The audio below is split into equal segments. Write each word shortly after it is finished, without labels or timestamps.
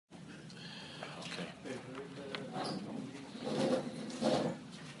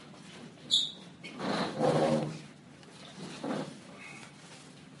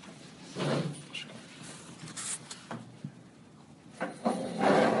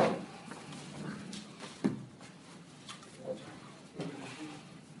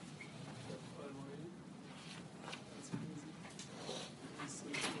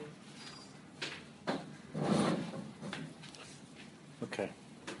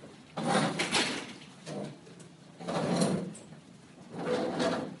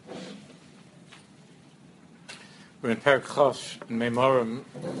We're in Perek Chof in Memorim.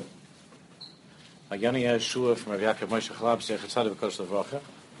 Yoni Yeshua from Rabbi Yaakov Moshe Chalab Sechet Tzaddik V'Kosh L'Vracha.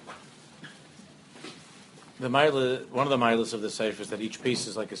 One of the milas of the Sefer is that each piece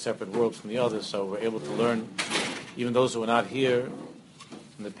is like a separate world from the other, so we're able to learn, even those who were not here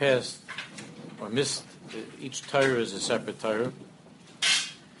in the past or missed, each Torah is a separate Torah.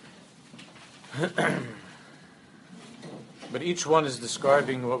 But each one is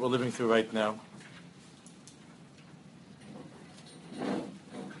describing what we're living through right now.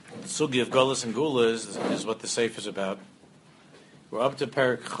 The sugi of Golus and Gula is what the Sefer is about. We're up to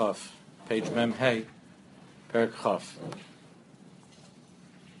Perek Chof, page Mem Hey, Perek Chof.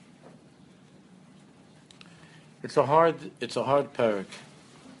 It's a hard Perek.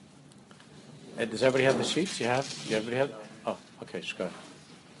 Does everybody have the sheets? You have? Everybody have? Oh, okay, shkar.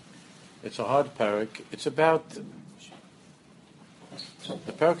 It's a hard Perek.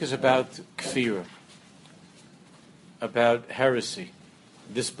 The Perek is about kfira, about heresy,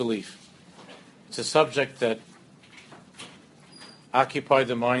 disbelief. It's a subject that occupied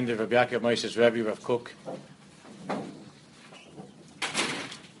the mind of Rabbi Yaakov Moshe's Rebbe, Rav Kook.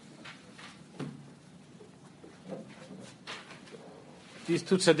 These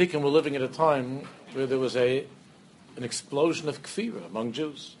two tzaddikim were living at a time where there was an explosion of kfira among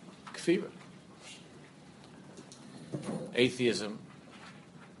Jews. Kfira. Atheism.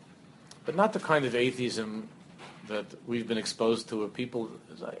 But not the kind of atheism that we've been exposed to, where people,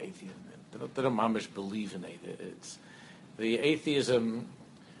 atheism, they don't mamish believe in it. It's the atheism,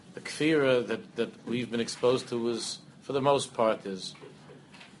 the kfira that we've been exposed to is, for the most part, is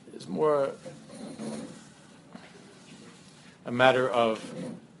more a matter of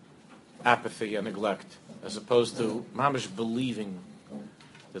apathy and neglect, as opposed to mamish believing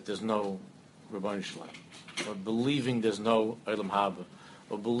that there's no Rabban Shalom, or believing there's no Olam Haba,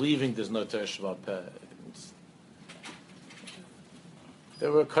 or believing there's no Torah Sheba'al Peh. There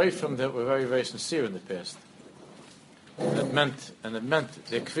were kaifim that were very, very sincere in the past. It meant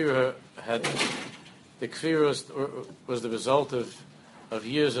the kfira was the result of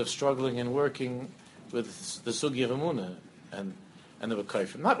years of struggling and working with the sugi of Emunah, and there were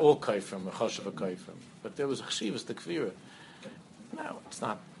kaifim. Not all kaifim were chashav kaifim, but there was a chshivas the kfira. No, it's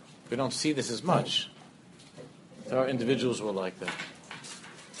not. We don't see this as much. There are individuals who are like that.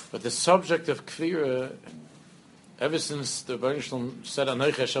 But the subject of kfira, ever since the Rebbeinu Shalom said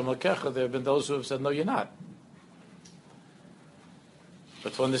Anochi Hashem Elokecha, there have been those who have said, no, you're not.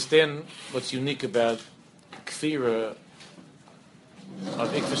 But to understand what's unique about kfira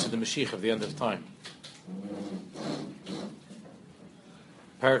of Ikvus of the Mashiach of the end of time.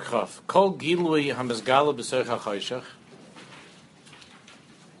 Perek Chof. Kol Gilui HaMezgala B'Seich HaChoshech.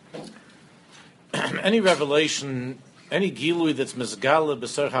 Any revelation, any Gilui that's Mezgala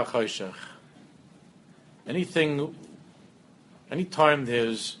B'Seich HaChoshech, anytime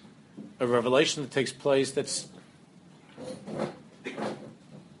there's a revelation that takes place that's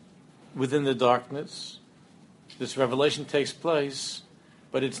within the darkness, this revelation takes place,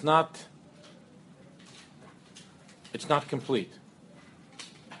 but it's not complete.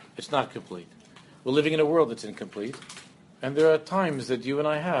 It's not complete. We're living in a world that's incomplete, and there are times that you and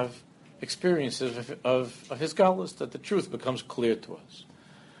I have experiences of his galus, that the truth becomes clear to us.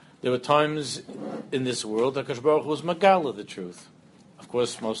 There were times in this world that Akash Baruch Hu was Magala, the truth. Of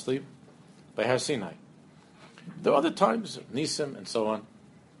course, mostly by Har Sinai. There are other times, Nisim and so on.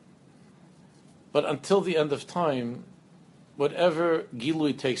 But until the end of time, whatever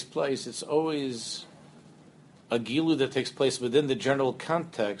Gilui takes place, it's always a Gilui that takes place within the general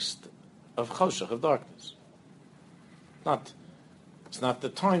context of Choshech, of darkness. It's not the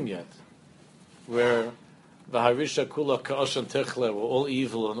time yet where V'harisha kula ka'oshan techle, where all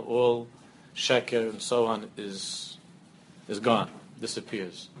evil and all sheker and so on is gone,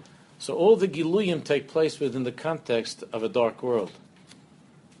 disappears. So all the Giluyim take place within the context of a dark world.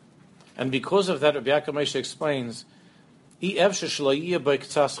 And because of that, Rabbi Yaakov Moshe explains,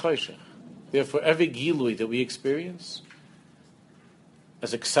 therefore every Giluy that we experience,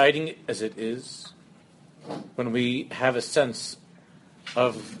 as exciting as it is, when we have a sense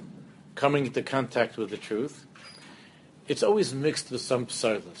of coming into contact with the truth, it's always mixed with some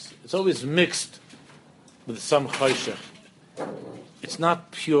psarlas. It's always mixed with some choshech. It's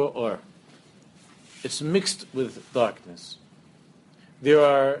not pure or. It's mixed with darkness. There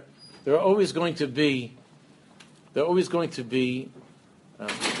are always going to be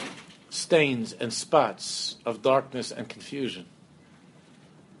stains and spots of darkness and confusion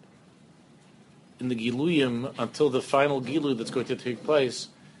in the Giluyim until the final Gilu that's going to take place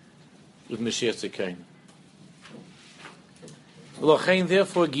with Mashiach Tzidkeinu.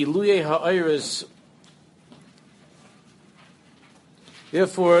 Therefore, Giluyei Ha'ayres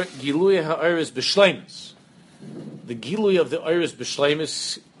Therefore, Gilui ha'Oros b'shleimus, the Gilui of the Oros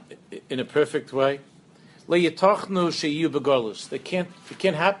b'shleimus in a perfect way, le'yitachnu sheyu b'galus. It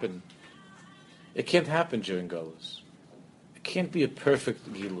can't happen. It can't happen during galus. It can't be a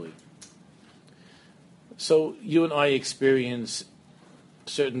perfect Gilui. So you and I experience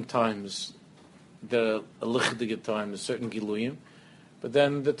certain times, the lichtige times, certain Giluyim, but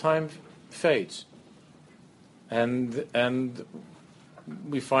then the time fades, and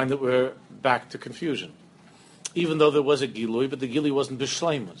we find that we're back to confusion. Even though there was a Gilui, but the Gilui wasn't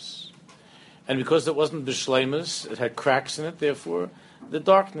b'shleimus. And because it wasn't b'shleimus, it had cracks in it, therefore the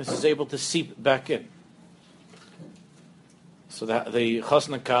darkness is able to seep back in. So the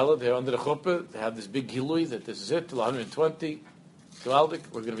Chasna Kala, they're under the chuppah, they have this big Gilui that this is it, till 120, till Aldik,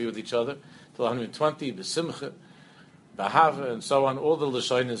 we're going to be with each other, till 120, b'simcha, b'ahava, and so on, all the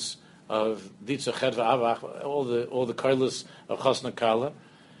Lashonis of Ditzah Ched v'Avach, all the Kailas of Chasna Kala.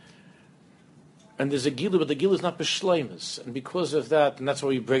 And there's a Gilui, but the Gilui is not b'shleimus. And because of that, and that's why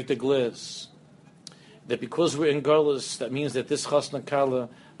we break the glass, that because we're in Galus, that means that this Chasna Kala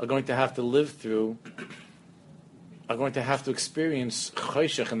are going to have to live through, are going to have to experience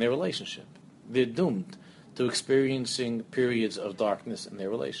Choshech in their relationship. They're doomed to experiencing periods of darkness in their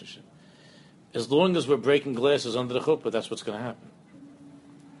relationship. As long as we're breaking glasses under the chuppah, that's what's going to happen.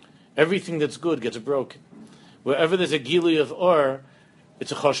 Everything that's good gets broken. Wherever there's a Gilui of Or,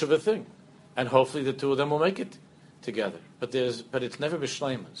 it's a choshev thing. And hopefully the two of them will make it together. But it's never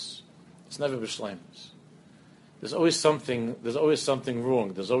b'shleimus. It's never b'shleimus. There's always something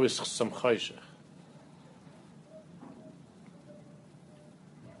wrong. There's always some choshech.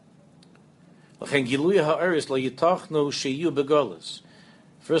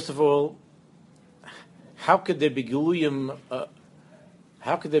 First of all, how could there be giluyim?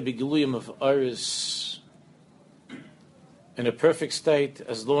 How could there be giluyim of Oros in a perfect state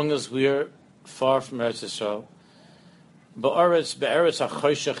as long as we're far from Eretz Yisrael? Be'eretz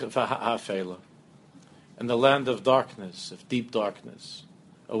ha'choshech v'ha'afela, in the land of darkness, of deep darkness,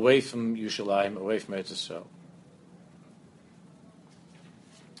 away from Yerushalayim, away from Eretz Yisrael.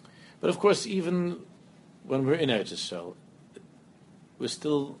 But of course, even when we're in Eretz Yisrael, we're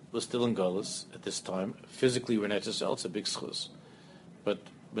still in Galus at this time. Physically, we're in Eretz Yisrael. It's a big schus, but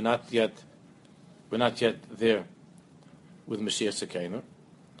we're not yet there with Mashiach Tzedekenu.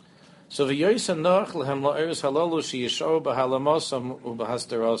 So v'yoysa noch lehem la'eres halalu sheyisharu b'halamosam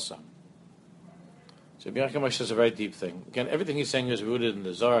u'b'hastarosam. So Bianca Moshe is a very deep thing. Again, everything he's saying is rooted in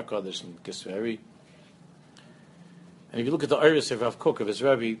the Zohar Kodesh and Kisveri. And if you look at the Oros of Rav Kook, of his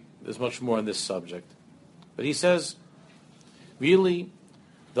Rebbe, there's much more on this subject. But he says, really,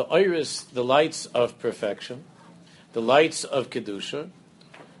 the Oros, the lights of perfection, the lights of Kedusha,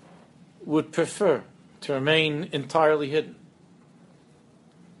 would prefer to remain entirely hidden.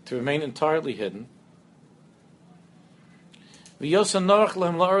 To remain entirely hidden. It's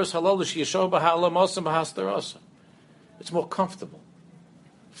more comfortable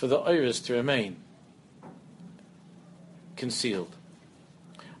for the Oros to remain concealed.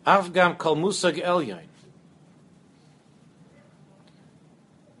 Afgam kol musag elyain.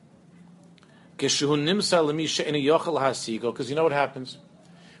 Because you know what happens?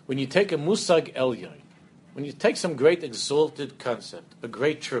 When you take a musag elyain, when you take some great exalted concept, a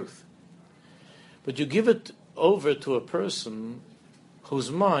great truth, but you give it over to a person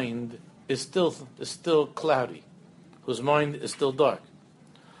whose mind is still cloudy, whose mind is still dark,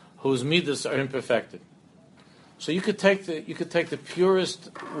 whose midas are imperfected. So you could take the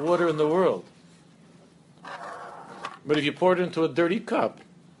purest water in the world, but if you pour it into a dirty cup,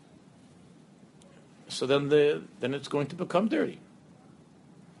 so then it's going to become dirty.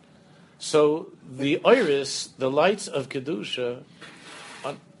 So the Oros, the lights of Kedusha,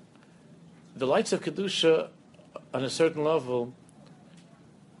 on a certain level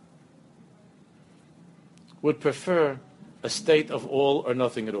would prefer a state of all or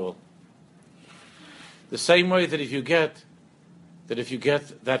nothing at all. The same way that if you get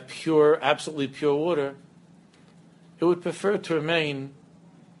that pure, absolutely pure water, it would prefer to remain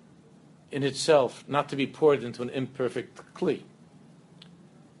in itself, not to be poured into an imperfect kli.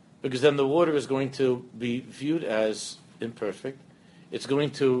 Because then the water is going to be viewed as imperfect. It's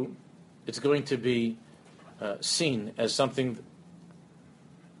going to be seen as something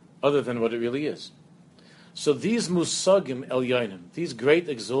other than what it really is. So these musagim elyonim, these great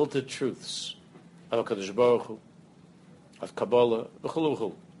exalted truths of HaKadosh Baruch Hu, of Kabbalah,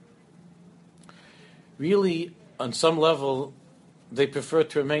 v'chulu, really, on some level, they prefer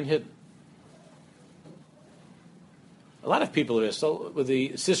to remain hidden. A lot of people are still with the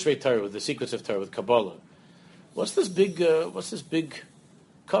Sisrei Torah, with the secrets of Torah, with Kabbalah. What's this big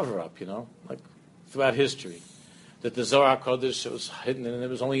cover-up, like throughout history. That the Zohar Kodesh was hidden, and it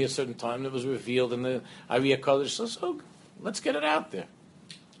was only a certain time that was revealed in the Ariya Kodesh. So let's get it out there.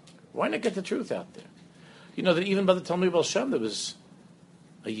 Why not get the truth out there? That even by the Talmud Baal Shem, there was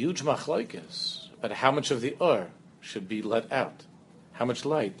a huge machlokes about how much of the Or should be let out, how much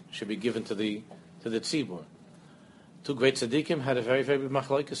light should be given to the tzibur. Two great tzaddikim had a very, very big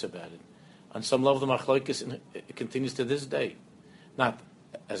machlokes about it. On some level, the machlokes it continues to this day, not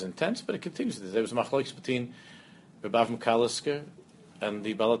as intense, but it continues to this day. There was machlokes between Reb Avram Kalisker and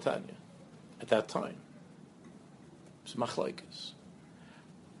the Baal HaTanya at that time. It was machlokes.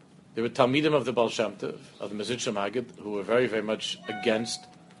 There were Talmidim of the Baal Shem Tov, of the Mezritch Maggid, who were very, very much against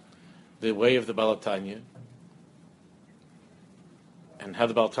the way of the Baal HaTanya and how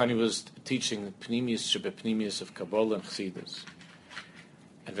the Baal HaTanya was teaching Pnimius Shebepnimius of Kabbalah and Chassidus.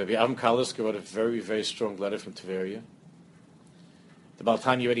 And Rabbi Avram Kalisker wrote a very, very strong letter from Tveria. The Baal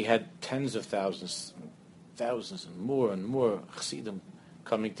HaTanya already had tens of thousands and more Chassidim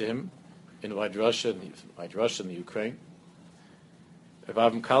coming to him in Wide Russia and the Ukraine. Rabbi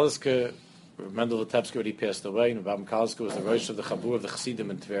Avram Kalisker, Mendel Vitebsky already passed away, and Rabbi Avram Kalisker was the Rosh of the Chabur of the Chassidim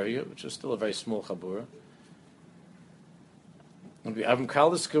in Tveria, which was still a very small Chabur. And Avram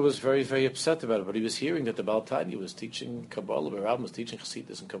Kalisker was very, very upset about it, but he was hearing that the Baal HaTanya was teaching Kabbalah B'Rabim, was teaching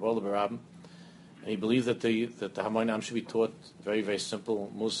Chassidus and Kabbalah B'Rabim, and he believed that the Hamoinam should be taught very, very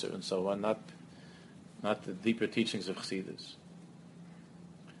simple Musar and so on, not the deeper teachings of Chassidus.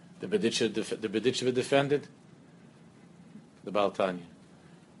 The Berditchever defended the Baal HaTanya.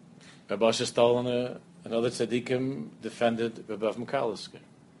 Rabbi Asher Stol and other tzaddikim defended Rabbi Avram Kalisker.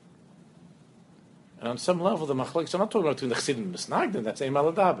 And on some level, the machlokes, I'm not talking about between the Chassidim and the Misnagdim, that's Ein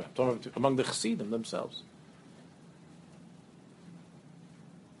Maladaber. I'm talking about among the Chassidim themselves.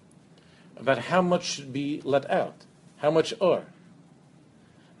 About how much should be let out, how much Or.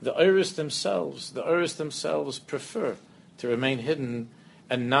 The Oris themselves prefer to remain hidden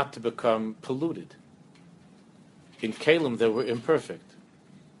and not to become polluted. In Kalim, they were imperfect.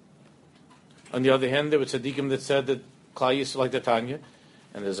 On the other hand, there were tzaddikim that said that Klal Yisrael, like the Tanya,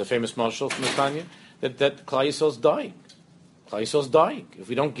 and there's a famous marshal from the Tanya, that Klal Yisrael's dying. Klal Yisrael's dying. If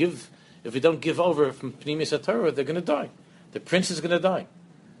we don't give over from Pnimius HaTorah, they're going to die. The prince is going to die.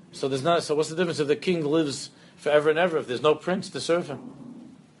 So what's the difference if the king lives forever and ever? If there's no prince to serve him,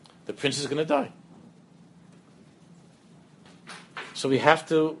 the prince is going to die. So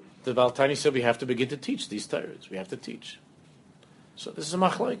the Baal HaTanya said, we have to begin to teach these Torahs. We have to teach. So this is a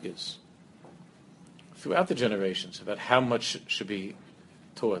machlokes throughout the generations about how much should be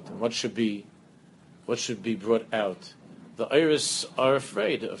taught and what should be brought out. The Iris are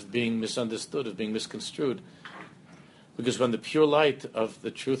afraid of being misunderstood, of being misconstrued, because when the pure light of the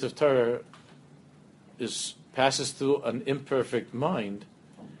truth of Torah passes through an imperfect mind,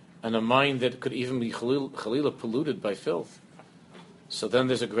 and a mind that could even be chalila polluted by filth, so then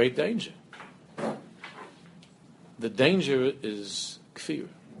there's a great danger. The danger is kfir.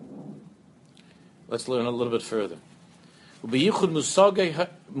 Let's learn a little bit further. And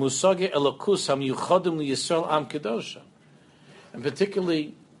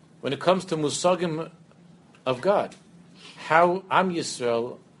particularly when it comes to musagim of God, how Am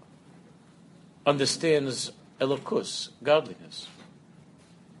Yisrael understands elokus, godliness.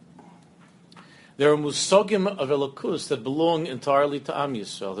 There are musagim of elokus that belong entirely to Am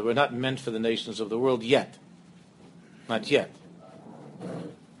Yisrael, that were not meant for the nations of the world yet. Not yet.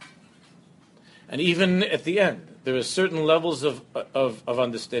 And even at the end, there are certain levels of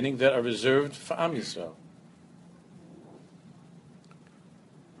understanding that are reserved for Am Yisrael.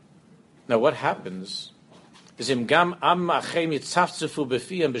 Now, what happens is im gam am achem yitzafzefu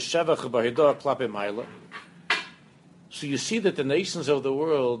b'fiyam b'shevach b'hidor klape ma'ila. So you see that the nations of the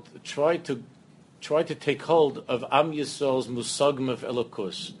world try to take hold of Am Yisrael's musagim of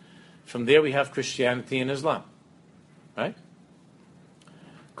elokus. From there, we have Christianity and Islam, right?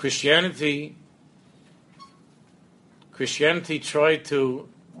 Christianity took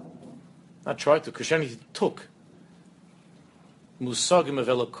musagim of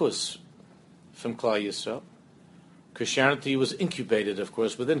elokus from Klal Yisrael. Christianity was incubated, of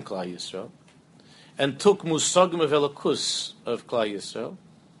course, within Klal Yisrael, and took musagim of elokus of Klal Yisrael,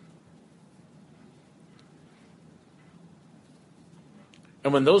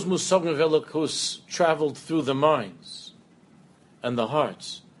 and when those musagim of elokus traveled through the minds and the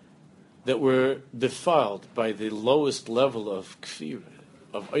hearts that were defiled by the lowest level of kfir,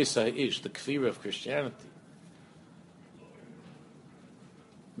 of Oisai Ish, the kfir of Christianity,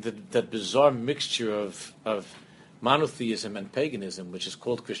 that bizarre mixture of monotheism and paganism, which is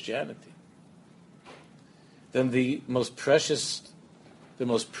called Christianity, then the most precious the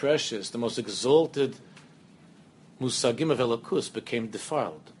most precious, the most exalted musagim of Elokus became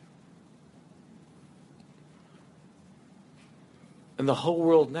defiled. And the whole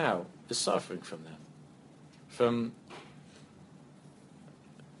world now is suffering from that. From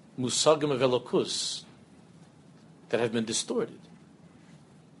musagim of Elokus that have been distorted.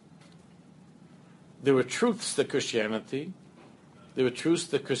 There were truths that Christianity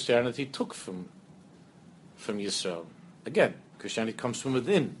took from Yisrael. Again, Christianity comes from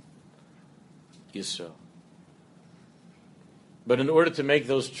within Yisrael. But in order to make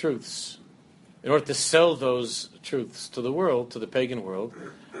those truths, in order to sell those truths to the world, to the pagan world,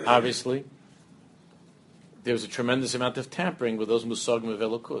 obviously, there was a tremendous amount of tampering with those musagim of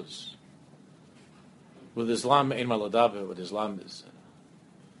Elokus. With Islam, ein maladaber, what Islam is.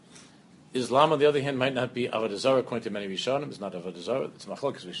 Islam, on the other hand, might not be Avodah Zarah, according to many Rishonim. It's not Avodah Zarah, it's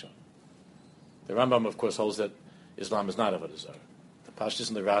Machlokes Rishonim. The Rambam, of course, holds that Islam is not Avodah Zarah. The Pashtus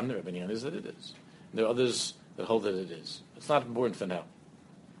and the Ran, the Rabbeinu, is that it is. And there are others that hold that it is. It's not important for now.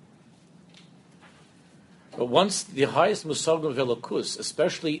 But once the highest musagim of Elokus,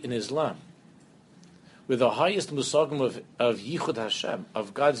 especially in Islam, with the highest musagim of Yichud Hashem,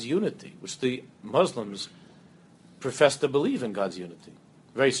 of God's unity, which the Muslims profess to believe in God's unity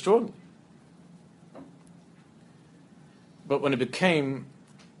very strongly. But when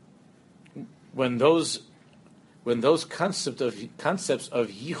those concepts of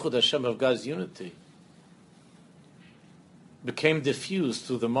Yichud Hashem, of God's unity, became diffused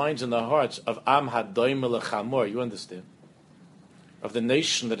through the minds and the hearts of Am Hadoim Lechamor, you understand, of the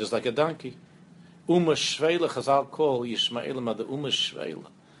nation that is like a donkey. Uma Shveila, Chazal call Yishmaelim the Uma Shveila,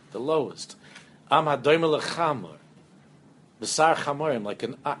 the lowest. Am Hadoim Lechamor, Besar Chamorim,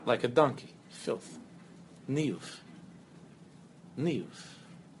 like a donkey, filth, Niyuf,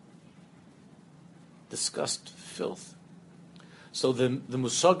 disgust, filth. So the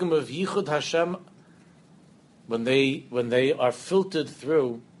musagim of Yichud Hashem, when they are filtered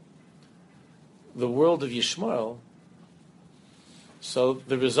through the world of Yishmael, so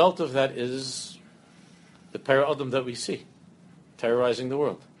the result of that is the Para Adam that we see, terrorizing the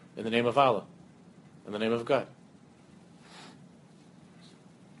world in the name of Allah, in the name of God.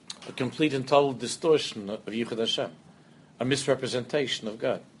 A complete and total distortion of Yichud Hashem, a misrepresentation of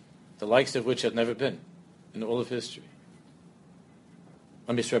God, the likes of which had never been in all of history.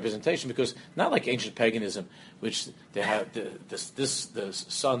 A misrepresentation, because not like ancient paganism, which they have the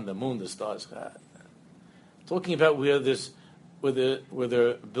sun, the moon, the stars. Talking about where there are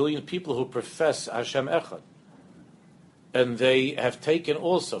a billion people who profess Hashem Echad, and they have taken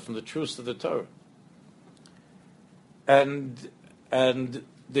also from the truths of the Torah, and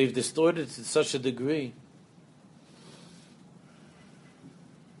they've distorted it to such a degree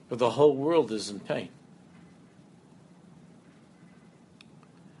that the whole world is in pain.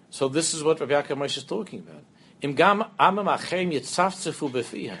 So this is what Rabbi Yaakov Moshe is talking about. Im gam amam achem yitzafzefu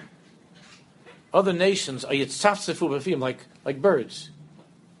befihem. Other nations are yitzafzefu befihem, like birds,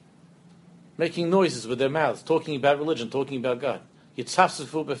 making noises with their mouths, talking about religion, talking about God.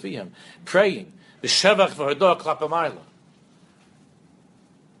 Yitzafzefu befihem, praying. B'shevach v'hador klapamayla.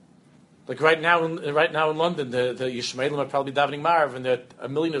 Like right now in London, the Yishmaelim are probably davening Marav, and there are a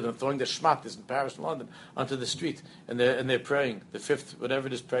million of them throwing their shmatis in Paris and London onto the street, and they're praying the fifth, whatever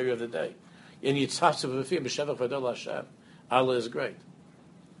it is, prayer of the day. In Yitzhak b'shevach v'adol Hashem, Allah is great,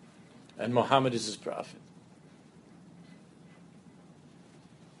 and Muhammad is his prophet.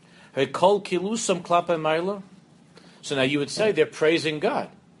 Kol kilusam klape mayla. So now you would say they're praising God.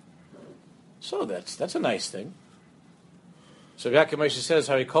 So that's a nice thing. So Yaakov Moshe says,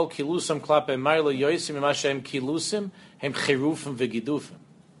 "Hari kol kilusam klape mayla yoisim imashem kilusim hem chirufim v'gidufim."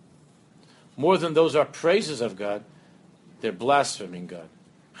 More than those are praises of God, they're blaspheming God.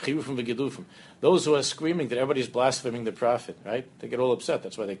 Chirufim v'gidufim. Those who are screaming that everybody's blaspheming the prophet, right? They get all upset.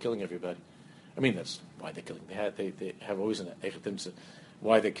 That's why they're killing everybody. I mean, that's why they're killing. They have always an echetim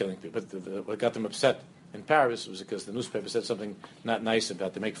why they're killing people. But what got them upset in Paris was because the newspaper said something not nice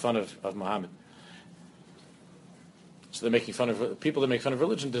about. They make fun of Muhammad. So they're making fun of people that make fun of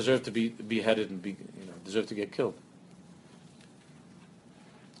religion deserve to be beheaded and deserve to get killed.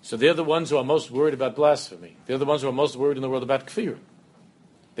 So they're the ones who are most worried about blasphemy. They're the ones who are most worried in the world about kfir.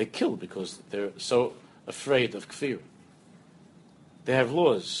 They kill because they're so afraid of kfir. They have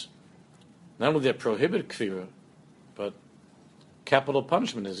laws. Not only they prohibit kfir, but capital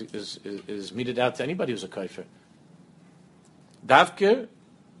punishment is meted out to anybody who's a kafir. Davke,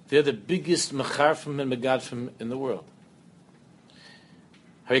 they're the biggest mecharfim and megadfim in the world.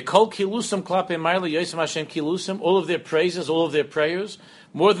 All of their praises, all of their prayers,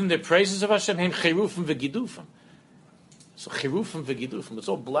 more than their praises of Hashem, So chirufim v'gidufim, it's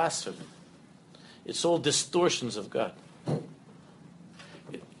all blasphemy. It's all distortions of God.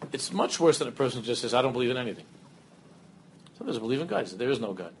 It's much worse than a person who just says, I don't believe in anything. Some doesn't believe in God. He says, there is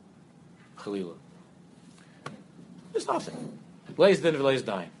no God. Chalila. There's nothing. Lays then lays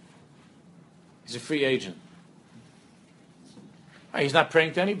dying. He's a free agent. He's not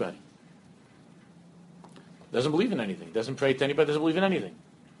praying to anybody. Doesn't believe in anything. Doesn't pray to anybody. Doesn't believe in anything.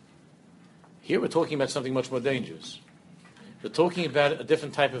 Here we're talking about something much more dangerous. We're talking about a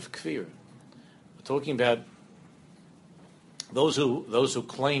different type of kfir. We're talking about those who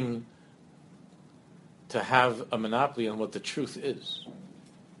claim to have a monopoly on what the truth is,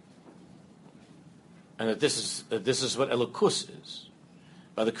 and that this is what Elokus is.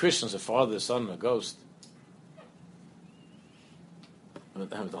 By the Christians, a father, a son, and a ghost.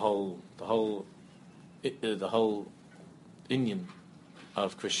 The whole Indian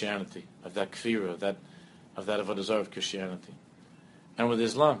of Christianity, of that kfira, of that avodah zarah of Christianity, and with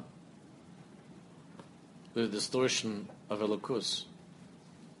Islam, the distortion of Elokus.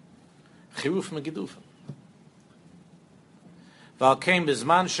 Chiruf megidufim. Val came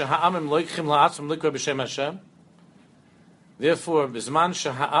bizman sheha'amim loichim la'atzim likra b'shem Hashem. Therefore, bizman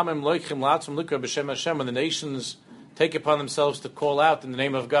sheha'amim loichim la'atzim likra b'shem Hashem, when the nations take upon themselves to call out in the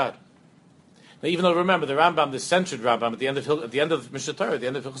name of God. Now, even though, remember, the Rambam, the censored Rambam, at the end of Mishnah Torah, at the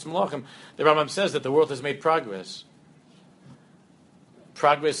end of Hilchos Melachim, the Rambam says that the world has made progress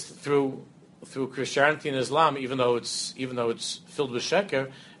through Christianity and Islam, even though it's filled with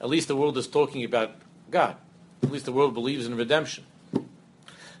sheker. At least the world is talking about God. At least the world believes in redemption.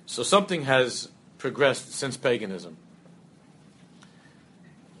 So something has progressed since paganism.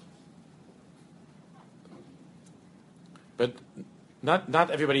 But not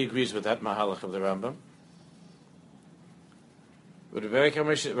everybody agrees with that mahalach of the Rambam. What Rabbi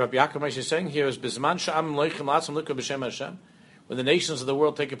Yaakov Moshe is saying here is Bizman sha'am loichim la'atzim likra b'shem Hashem. When the nations of the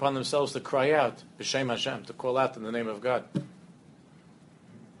world take upon themselves to cry out b'shem Hashem, to call out in the name of God.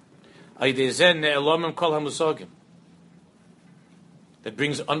 That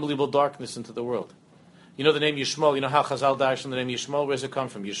brings unbelievable darkness into the world. You know the name Yishmael. You know how Chazal darshan the name Yishmael. Where does it come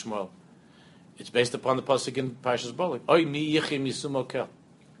from? Yishmael. It's based upon the pasuk in Parshas Bolek. Oy mi yichim yisumo kel.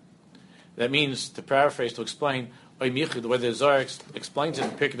 That means, to paraphrase, to explain, Oy mi yichim, the way the Zohar explains it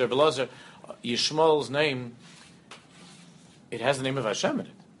in Pirkei Belazar, Yishmael's name, it has the name of Hashem in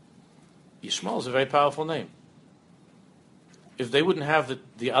it. Yishmael is a very powerful name. If they wouldn't have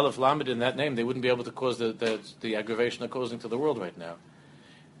the Aleph Lamed in that name, they wouldn't be able to cause the aggravation they're causing to the world right now.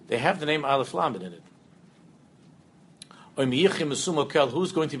 They have the name Aleph Lamed in it.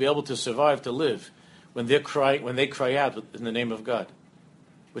 Who's going to be able to survive, to live, when they cry out in the name of God?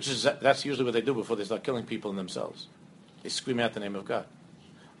 That's usually what they do before they start killing people in themselves. They scream out the name of God.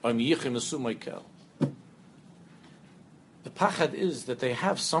 The pachad is that they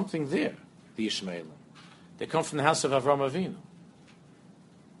have something there, the Yishmaelim. They come from the house of Avram Avinu.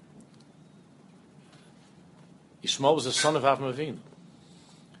 Yishmael was the son of Avram Avinu.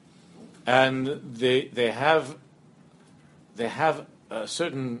 And they have a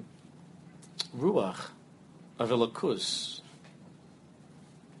certain ruach of Elokus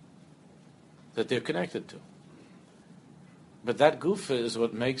that they're connected to. But that gufa is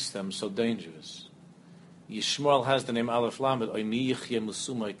what makes them so dangerous. Yishmael has the name Aleph Lamed, Oy mi yichye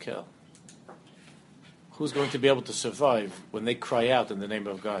musumay kel. Who's going to be able to survive when they cry out in the name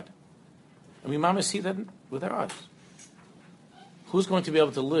of God? And we mama see that with our eyes. Who's going to be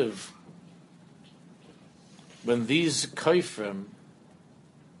able to live when these kaifrim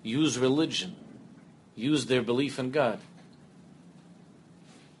use religion, use their belief in God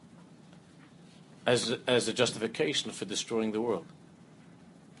as a justification for destroying the world?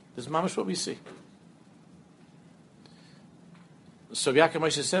 This is mamash what we see. So Yaakov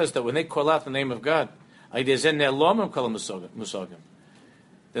Moshe says that when they call out the name of God, then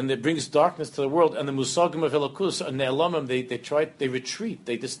it brings darkness to the world, and the musagim of Elokus and Ne'elamim, they retreat.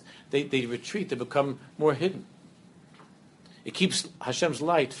 They retreat. They become more hidden. It keeps Hashem's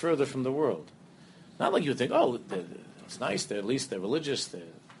light further from the world. Not like you think, it's nice. At least they're religious. They're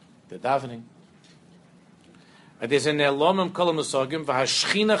davening. There's a Ne'elamim kol musagim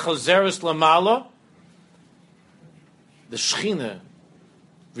v'hashchina chazeres lamala. The Shechina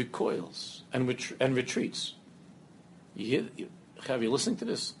recoils and retreats. You're listening to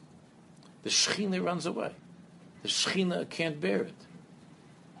this? The Shechina runs away. The Shechina can't bear it.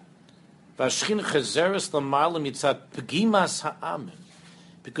 Because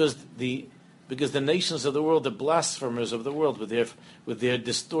the nations of the world, the blasphemers of the world, with their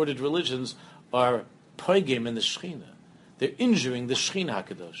distorted religions, are poigim in the Shechina. They're injuring the Shechina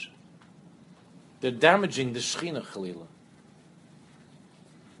HaKadosh. They're damaging the Shechina Chalila.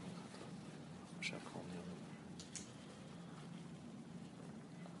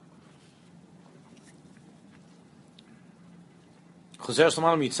 They're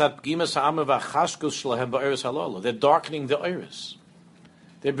darkening the iris.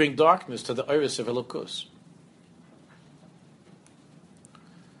 They bring darkness to the iris of Elokus.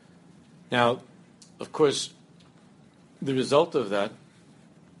 Now, of course, the result of that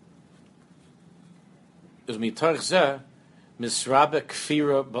is mitar zeh misrabe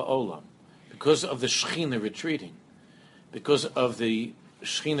kfira ba'olam, because of the Shechina retreating, because of the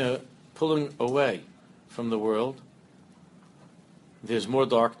Shechina pulling away from the world. There's more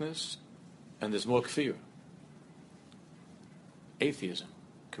darkness, and there's more kfira. Atheism,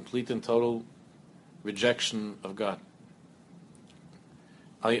 complete and total rejection of God.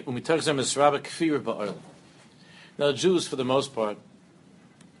 Now, Jews, for the most part,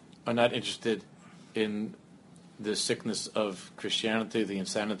 are not interested in the sickness of Christianity, the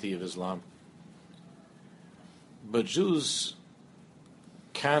insanity of Islam. But Jews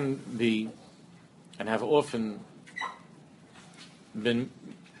can be, and have often been,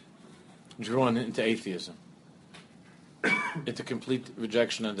 drawn into atheism, into complete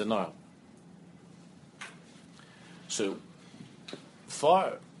rejection and denial. So,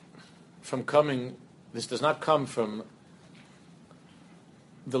 far from coming, this does not come from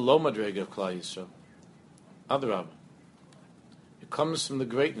the low madrega of Klal Yisrael. Adarabah. It comes from the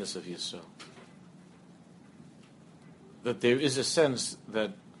greatness of Yisrael. That there is a sense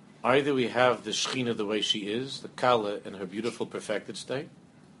that either we have the Shechina the way she is, the Kala in her beautiful perfected state,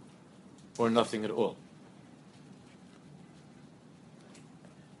 or nothing at all.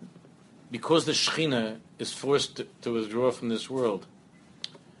 Because the Shechina is forced to withdraw from this world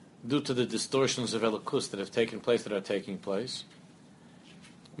due to the distortions of Elokus that have taken place, that are taking place,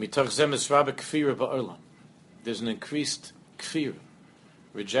 there's an increased kfir,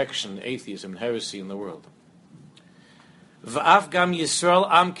 rejection, atheism, heresy in the world. V'af gam Yisrael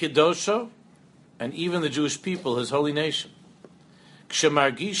am kedosho, and even the Jewish people, His holy nation.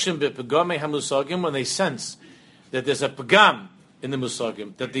 Kshemargishim bepagame hamusagim, when they sense that there's a pagam in the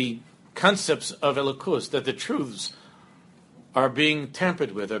musagim, that the concepts of Elokus, that the truths are being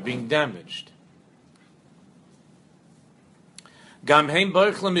tampered with, are being damaged. Gam heim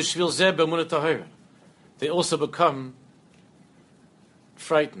boichlem mishvil zeh b'emunah tahira. They also become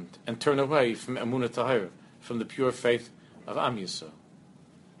frightened and turn away from emunah tahira, from the pure faith of Am Yisrael,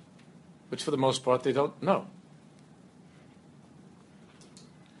 which for the most part they don't know.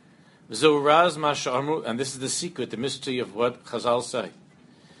 Zoraz masha'amru, and this is the secret, the mystery of what Chazal say.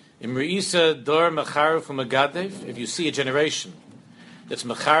 Imri'isa dor macharif u'megadev, if you see a generation that's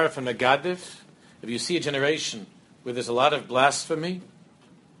macharif and megadev, if you see a generation where there's a lot of blasphemy,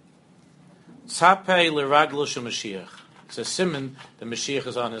 tzapei l'raglo shel Mashiach. It's a simon that Mashiach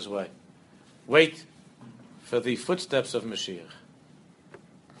is on his way. Wait for the footsteps of Mashiach.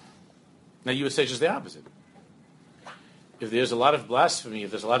 Now you would say just the opposite. If there's a lot of blasphemy, if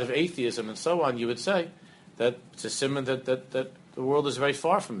there's a lot of atheism and so on, you would say that it's a simon that the world is very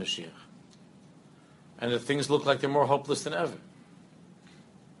far from Mashiach. And that things look like they're more hopeless than ever.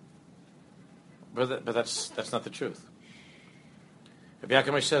 But that's not the truth. Rabbi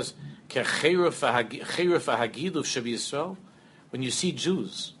Yaakov says, when you see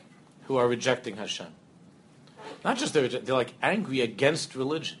Jews who are rejecting Hashem, not just they're like angry against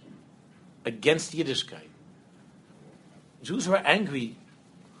religion, against Yiddishkeit. Jews who are angry,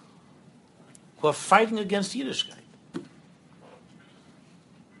 who are fighting against Yiddishkeit,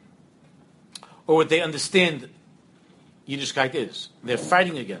 or what they understand Yiddishkeit is. They're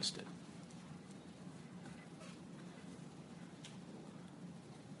fighting against it.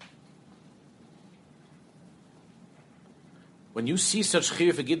 When you see such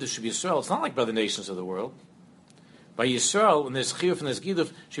chiyuv and giddush of Yisrael, it's not like by the nations of the world. By Yisrael, when there's chiyuv and there's giddush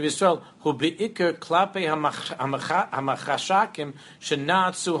of Yisrael, hu beikar klapei hamachashakim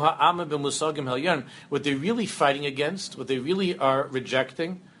shenatzu ha'ama b'musagim helyon. What they're really fighting against, what they really are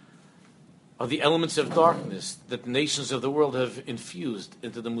rejecting, are the elements of darkness that the nations of the world have infused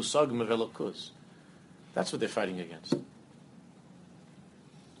into the musagim of Elokus. That's what they're fighting against.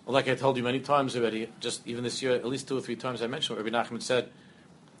 Well, like I told you many times already, just even this year, at least 2 or 3 times I mentioned what Rabbi Nachman said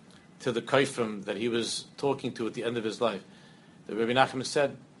to the kaifrim that he was talking to at the end of his life. That Rabbi Nachman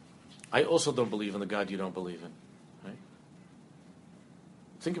said, I also don't believe in the God you don't believe in. Right?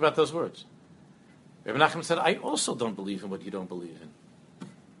 Think about those words. Rabbi Nachman said, I also don't believe in what you don't believe in.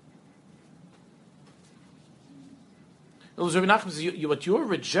 In other words, Rabbi Nachman says, what you're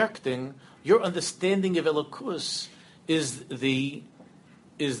rejecting, your understanding of Elokus is the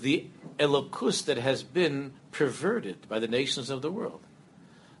Elokus that has been perverted by the nations of the world.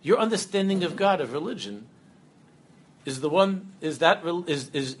 Your understanding of God, of religion, is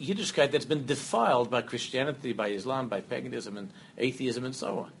Yiddishkeit that's been defiled by Christianity, by Islam, by paganism and atheism and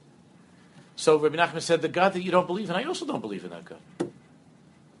so on. So Rabbi Nachman said, the God that you don't believe in, I also don't believe in that God.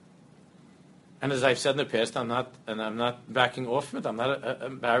 And as I've said in the past, I'm not backing off from it. I'm not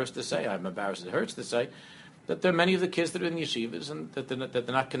embarrassed to say, I'm embarrassed, it hurts to say, that there are many of the kids that are in yeshivas and that they're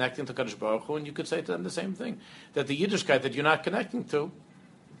not connecting to Kadosh Baruch Hu, and you could say to them the same thing, that the Yiddishkeit that you're not connecting to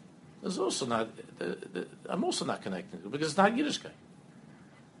is also not, I'm also not connecting to, because it's not Yiddishkeit.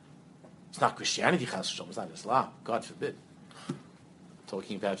 It's not Christianity, Chas V'Shalom, it's not Islam, God forbid. I'm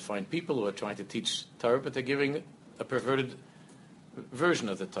talking about fine people who are trying to teach Torah, but they're giving a perverted version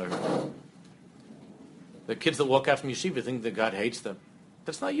of the Torah. The kids that walk out from yeshiva think that God hates them.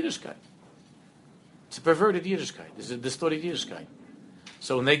 That's not Yiddishkeit. It's a perverted Yiddishkeit. It's a distorted Yiddishkeit.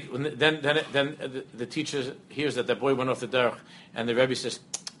 So then the teacher hears that boy went off the derech, and the Rebbe says,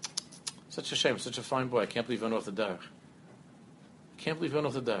 such a shame, such a fine boy, I can't believe he went off the derech. I can't believe he went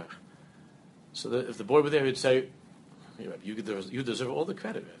off the derech. So if the boy were there, he'd say, you deserve all the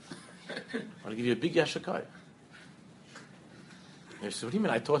credit, man. I want to give you a big yashakaya. He said, what do you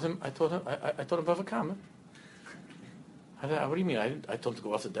mean? I taught him Bava Kama. What do you mean? I told him to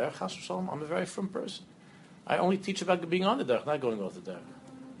go off the derech, Chas V'Shalom. I'm a very firm person. I only teach about being on the derech, not going off the derech.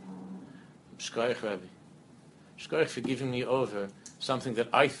 Shkoyach, Rebbe. Shkoyach for giving me over something that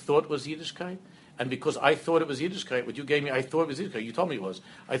I thought was Yiddishkeit, and because I thought it was Yiddishkeit, what you gave me, I thought it was Yiddishkeit. You told me it was.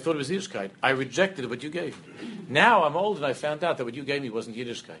 I thought it was Yiddishkeit. I rejected what you gave me. Now I'm old and I found out that what you gave me wasn't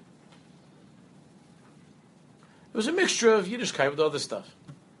Yiddishkeit. It was a mixture of Yiddishkeit with other stuff.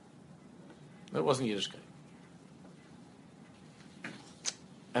 It wasn't Yiddishkeit.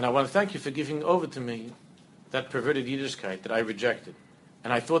 And I want to thank you for giving over to me that perverted Yiddishkeit that I rejected.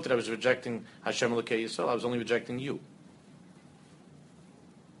 And I thought that I was rejecting Hashem Elokei Yisrael. I was only rejecting you.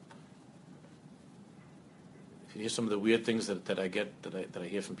 If you hear some of the weird things that I get, that I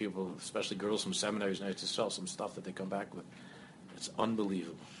hear from people, especially girls from seminaries and Eretz Yisrael, some stuff that they come back with, it's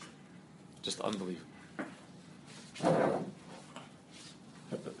unbelievable. Just unbelievable.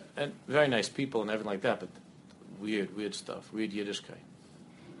 And very nice people and everything like that, but weird stuff, weird Yiddishkeit.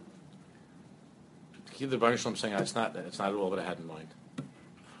 Here the Baruch Shalom saying it's not at all what I had in mind.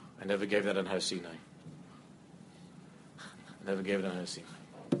 I never gave that on Har Sinai. I never gave it on Har Sinai.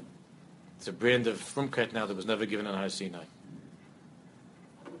 It's a brand of Frumkeit now that was never given on Har Sinai.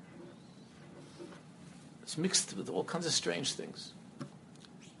 It's mixed with all kinds of strange things.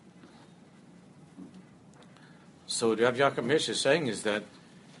 So what Rav Yaakov Hirsch is saying is that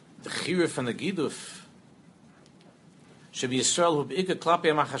the chiruf and the giduf should be Yisrael who b'ikar klapi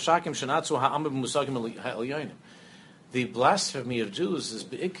amachashakim shenatzu ha'am b'musagim ha'elyonim. The blasphemy of Jews is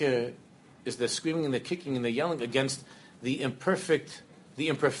b'ikar, is the screaming and the kicking and the yelling against the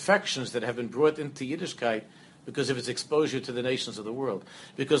imperfections that have been brought into Yiddishkeit because of its exposure to the nations of the world.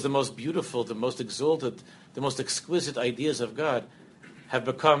 Because the most beautiful, the most exalted, the most exquisite ideas of God have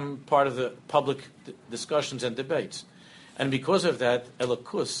become part of the public discussions and debates. And because of that,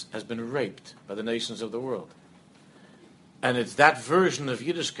 Elokus has been raped by the nations of the world. And it's that version of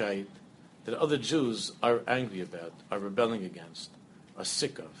Yiddishkeit that other Jews are angry about, are rebelling against, are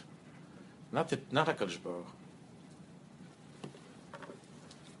sick of. Not HaKadosh Baruch.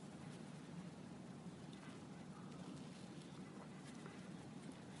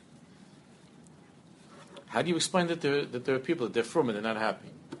 How do you explain that there are people that they're from and they're not happy?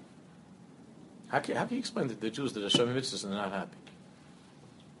 How can you explain that the Jews that are showing mitzvahs and they're not happy?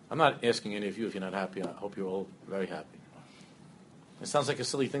 I'm not asking any of you if you're not happy. I hope you're all very happy. It sounds like a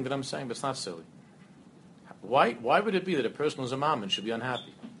silly thing that I'm saying, but it's not silly. Why would it be that a person who's a mammon should be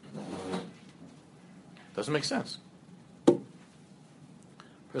unhappy? Doesn't make sense. A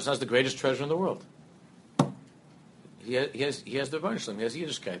person has the greatest treasure in the world. He has the Rebbeinu Shalom, he has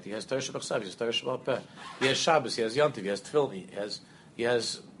Yiddishkeit, he has Torah Shabbat he has Torah Shabbat Peh, he has Shabbos, he has Yontiv, he has Tefillin, he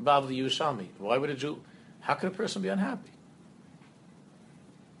has Bavli Yerushalmi. Why would a Jew? How could a person be unhappy?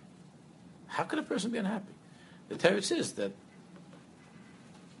 How could a person be unhappy? The Torah says that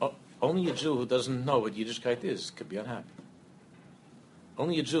only a Jew who doesn't know what Yiddishkeit is could be unhappy.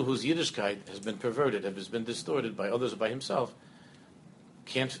 Only a Jew whose Yiddishkeit has been perverted, has been distorted by others or by himself,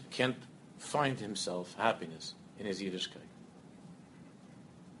 can't find himself happiness in his Yiddishkeit.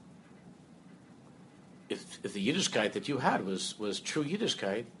 If the Yiddishkeit that you had was true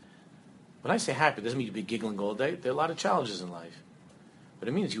Yiddishkeit, when I say happy, it doesn't mean you'd be giggling all day. There are a lot of challenges in life. But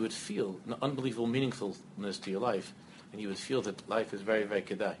it means you would feel an unbelievable meaningfulness to your life, and you would feel that life is very, very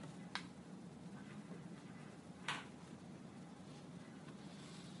kedai.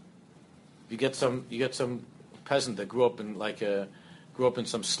 You get some peasant that grew up in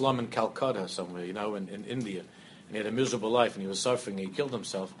some slum in Calcutta somewhere, in India, and he had a miserable life, and he was suffering, and he killed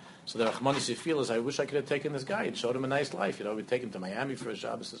himself. So the Rachmanis feel is, I wish I could have taken this guy and showed him a nice life. We'd take him to Miami for a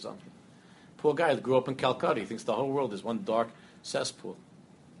Shabbos or something. Poor guy that grew up in Calcutta. He thinks the whole world is one dark cesspool.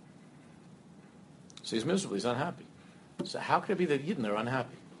 So he's miserable. He's unhappy. So how could it be that Yidden are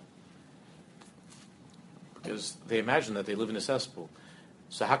unhappy? Because they imagine that they live in a cesspool.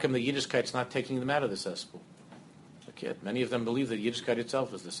 So how come the Yiddishkeit's not taking them out of the cesspool? The kid. Many of them believe that Yiddishkeit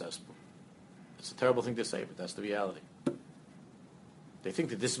itself is the cesspool. It's a terrible thing to say, but that's the reality. They think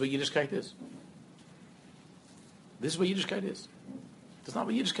that this is what Yiddishkeit is. This is what Yiddishkeit is. That's not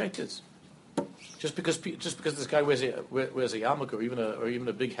what Yiddishkeit is. Just because this guy wears a yarmulke or even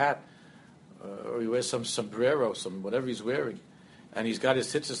a big hat, or he wears some sombrero, some whatever he's wearing, and he's got his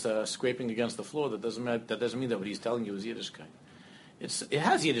tzitzis scraping against the floor, that doesn't mean that what he's telling you is Yiddishkeit. It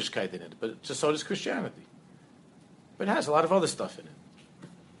has Yiddishkeit in it, but just so does Christianity. But it has a lot of other stuff in it.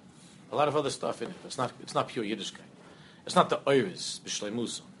 A lot of other stuff in it. It's not pure Yiddishkeit. It's not the oiris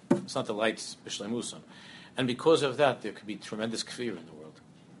b'shleimusan. It's not the lights b'shleimusan. And because of that, there could be tremendous kfir in the world.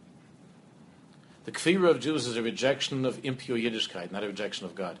 The kfir of Jews is a rejection of impure Yiddishkeit, not a rejection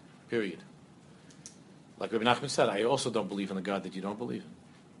of God. Period. Like Rabbi Nachman said, I also don't believe in the God that you don't believe in.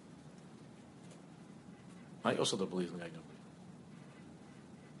 I also don't believe in the God you don't believe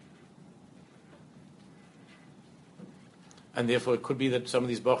in. And therefore, it could be that some of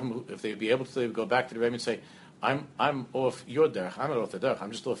these Bachim, if they'd be able to, they would go back to the Rebbe and say, I'm off your derech. I'm not off the derech.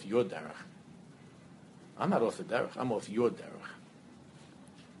 I'm just off your derech. I'm not off the derech. I'm off your derech.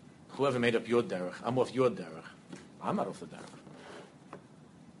 Whoever made up your derech, I'm off your derech. I'm not off the derech.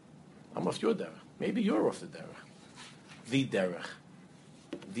 I'm off your derech. Maybe you're off the derech. The derech.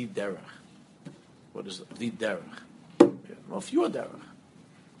 The derech. What is the derech? I'm off your derech.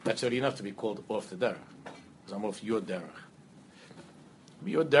 That's already enough to be called off the derech. Because I'm off your derech.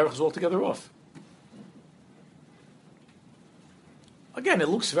 Your derech is altogether off. Again, it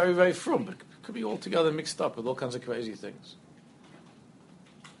looks very, very frum, but it could be altogether mixed up with all kinds of crazy things.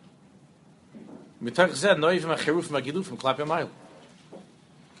 Oh,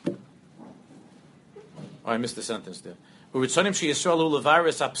 I missed the sentence there. The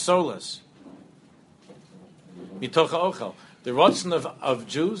rotzen of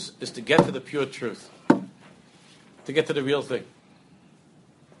Jews is to get to the pure truth, to get to the real thing,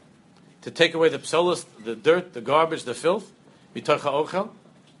 to take away the psolas, the dirt, the garbage, the filth. And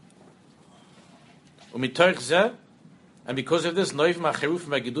because of this,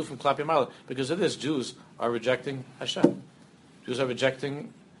 because of this, Jews are rejecting Hashem. Jews are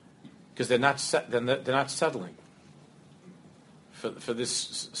rejecting because they're not settling for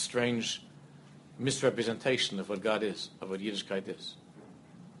this strange misrepresentation of what God is, of what Yiddishkeit is.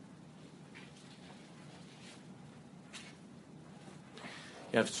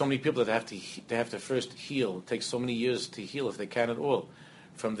 You have so many people that they have to first heal. It takes so many years to heal, if they can at all,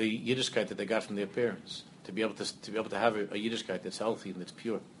 from the Yiddishkeit that they got from their parents. To be able to have a Yiddishkeit that's healthy and that's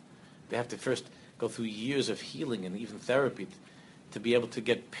pure, they have to first go through years of healing and even therapy to be able to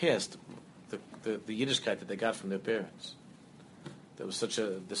get past the Yiddishkeit that they got from their parents. There was such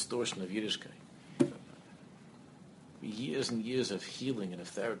a distortion of Yiddishkeit. Years and years of healing and of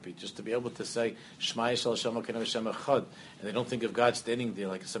therapy just to be able to say Shema Yisrael Hashem Elokeinu Hashem Echad, and they don't think of God standing there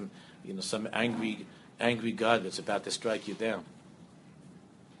like some angry God that's about to strike you down.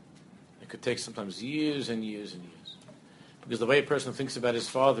 It could take sometimes years and years and years, because the way a person thinks about his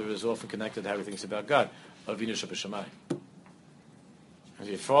father is often connected to how he thinks about God. Avinu Shebashamayim. If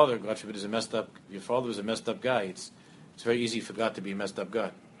your father, God forbid, is a messed up guy, it's very easy for God to be a messed up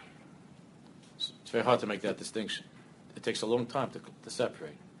God. It's very hard to make that distinction. It takes a long time to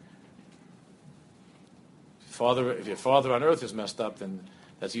separate. If your father on earth is messed up, then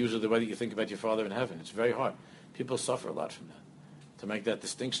that's usually the way that you think about your father in heaven. It's very hard. People suffer a lot from that. To make that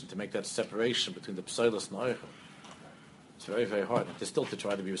distinction, to make that separation between the psolos and oichel. It's very, very hard. And still to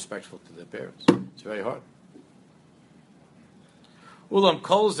try to be respectful to their parents. It's very hard. However,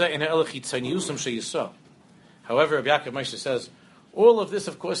 Rabbi Yaakov Moshe says, all of this,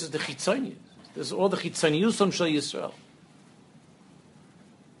 of course, is the chitzonius. This is all the chitzoniusam shel Yisrael.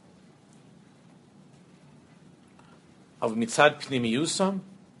 Av mitzad pnimiyusam,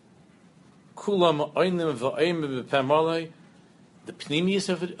 kulam oinim v'oim b'pemalei. The pnimius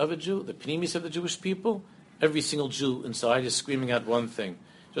of a Jew, the pnimius of the Jewish people, every single Jew inside is screaming out one thing.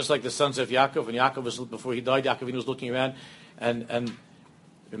 Just like the sons of Yaakov, when Yaakov was, before he died, Yaakov was looking around and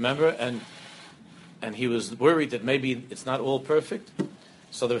remember, and he was worried that maybe it's not all perfect.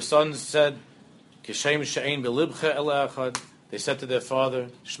 So their sons said, Kishem she'ein belibcha ela echad. They said to their father,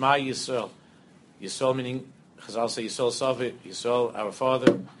 Shema Yisrael. Yisrael meaning, Chazal say Yisrael Savi, Yisrael our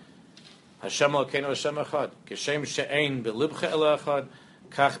father. Hashem Elokeinu Hashem Echad. Kishem she'ein belibcha ela echad,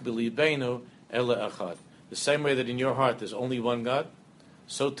 kach belibeinu ela echad. The same way that in your heart there's only one God,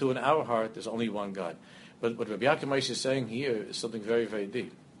 so too in our heart there's only one God. But what Rabbi Yaakov Moshe is saying here is something very, very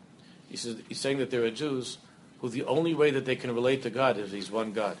deep. He's saying that there are Jews who the only way that they can relate to God is He's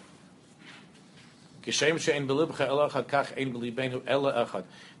one God. The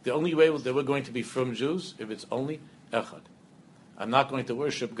only way that we're going to be from Jews if it's only echad. I'm not going to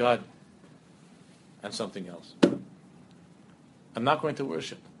worship God and something else. I'm not going to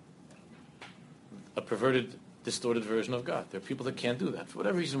worship a perverted, distorted version of God. There are people that can't do that for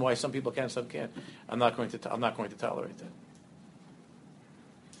whatever reason. Why some people can, some can't. I'm not going to tolerate that.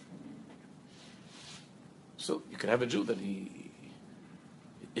 So you could have a Jew that he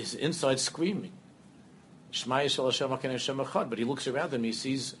is inside screaming, Shema Yisrael Hashem Elokeinu Hashem Echad, but he looks around him, he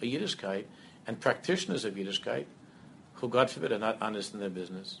sees a Yiddishkeit and practitioners of Yiddishkeit who, God forbid, are not honest in their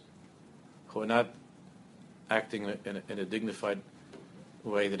business, who are not acting in a dignified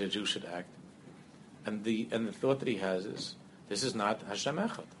way that a Jew should act. And the thought that he has is, this is not Hashem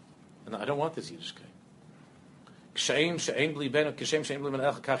Echad. And I don't want this Yiddishkeit. I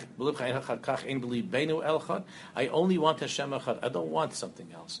only want Hashem Echad. I don't want something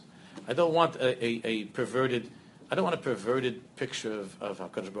else. I don't want a perverted picture of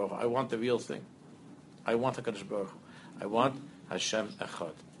HaKadosh Baruch Hu. I want the real thing. I want HaKadosh Baruch Hu. I want Hashem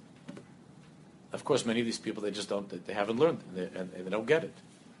Echad. Of course, many of these people, they haven't learned, and they don't get it.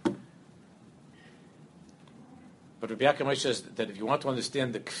 But Rabbi Yaakov Moshe says that if you want to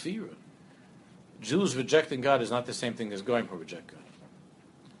understand the kfirah, Jews rejecting God is not the same thing as going to reject God.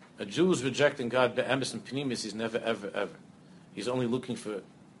 A Jew is rejecting God be'emes and pnimis. He's never, ever, ever. He's only looking for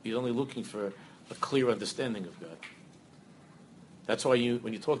a clear understanding of God. That's why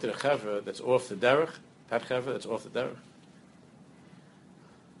when you talk to the chevra that's off the derech, that chevra that's off the derech,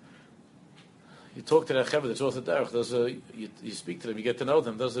 you talk to that chevra that's off the derech. You speak to them, you get to know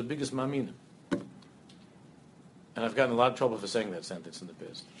them. Those are the biggest maminim. And I've gotten a lot of trouble for saying that sentence in the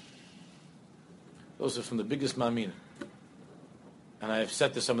past. Those are from the biggest ma'amina. And I've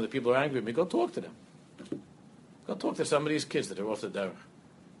said to some of the people who are angry with me, go talk to them. Go talk to some of these kids that are off the derech.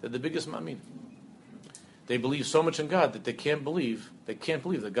 They're the biggest ma'amina. They believe so much in God that they can't believe that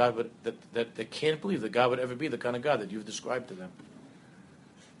God would they can't believe that God would ever be the kind of God that you've described to them.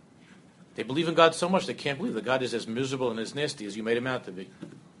 They believe in God so much they can't believe that God is as miserable and as nasty as you made him out to be.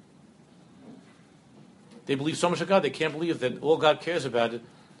 They believe so much in God they can't believe that all God cares about it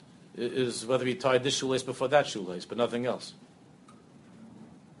is whether he tied this shoelace before that shoelace, but nothing else.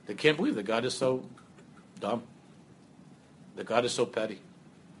 They can't believe that God is so dumb. That God is so petty.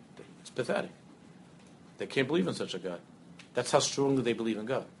 It's pathetic. They can't believe in such a God. That's how strongly they believe in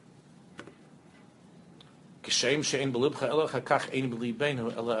God.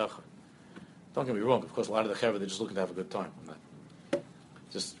 Don't get me wrong. Of course, a lot of the chevra, they're just looking to have a good time. I'm not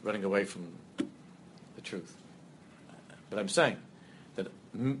just running away from the truth. But I'm saying that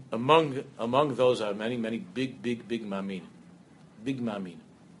among those are many, many big mamin. Big mamin.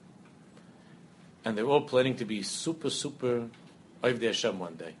 And they're all planning to be super Avdei Hashem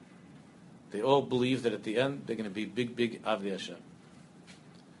one day. They all believe that at the end they're going to be big Avdei Hashem.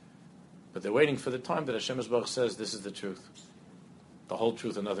 But they're waiting for the time that Hashem Yisbarach says this is the truth. The whole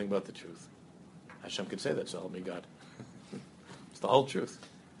truth and nothing but the truth. Hashem could say that, so help me God. It's the whole truth.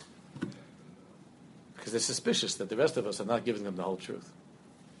 Because they're suspicious that the rest of us are not giving them the whole truth.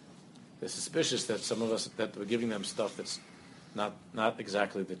 They're suspicious that some of us, that we're giving them stuff that's not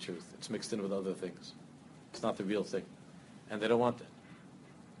exactly the truth. It's mixed in with other things. It's not the real thing. And they don't want that.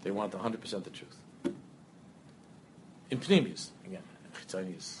 They want 100% the truth. In Pneumius, again,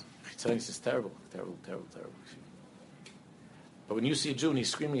 Chitzonis is terrible. But when you see a Jew and he's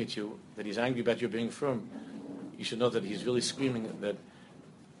screaming at you that he's angry about you being firm, you should know that he's really screaming that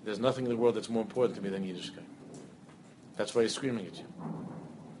there's nothing in the world that's more important to me than Yiddishkeit. That's why he's screaming at you.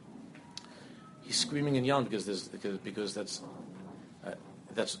 He's screaming and yelling because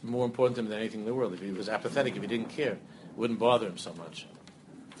that's more important to him than anything in the world. If he was apathetic, if he didn't care, it wouldn't bother him so much.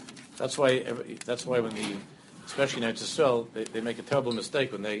 That's why when especially in Eretz Yisrael, they make a terrible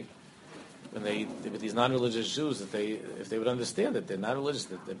mistake when they with these non-religious Jews, that if they would understand that they're not religious,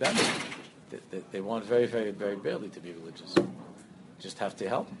 that they're bad, they want very, very, very badly to be religious. You just have to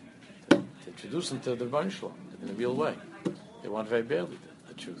help them, to introduce them to the Rebbeinu Shalom in a real way. They want very badly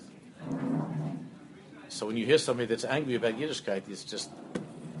the truth. So when you hear somebody that's angry about Yiddishkeit, he's just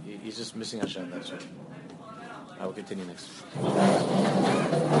missing Hashem. That's right. I will continue next.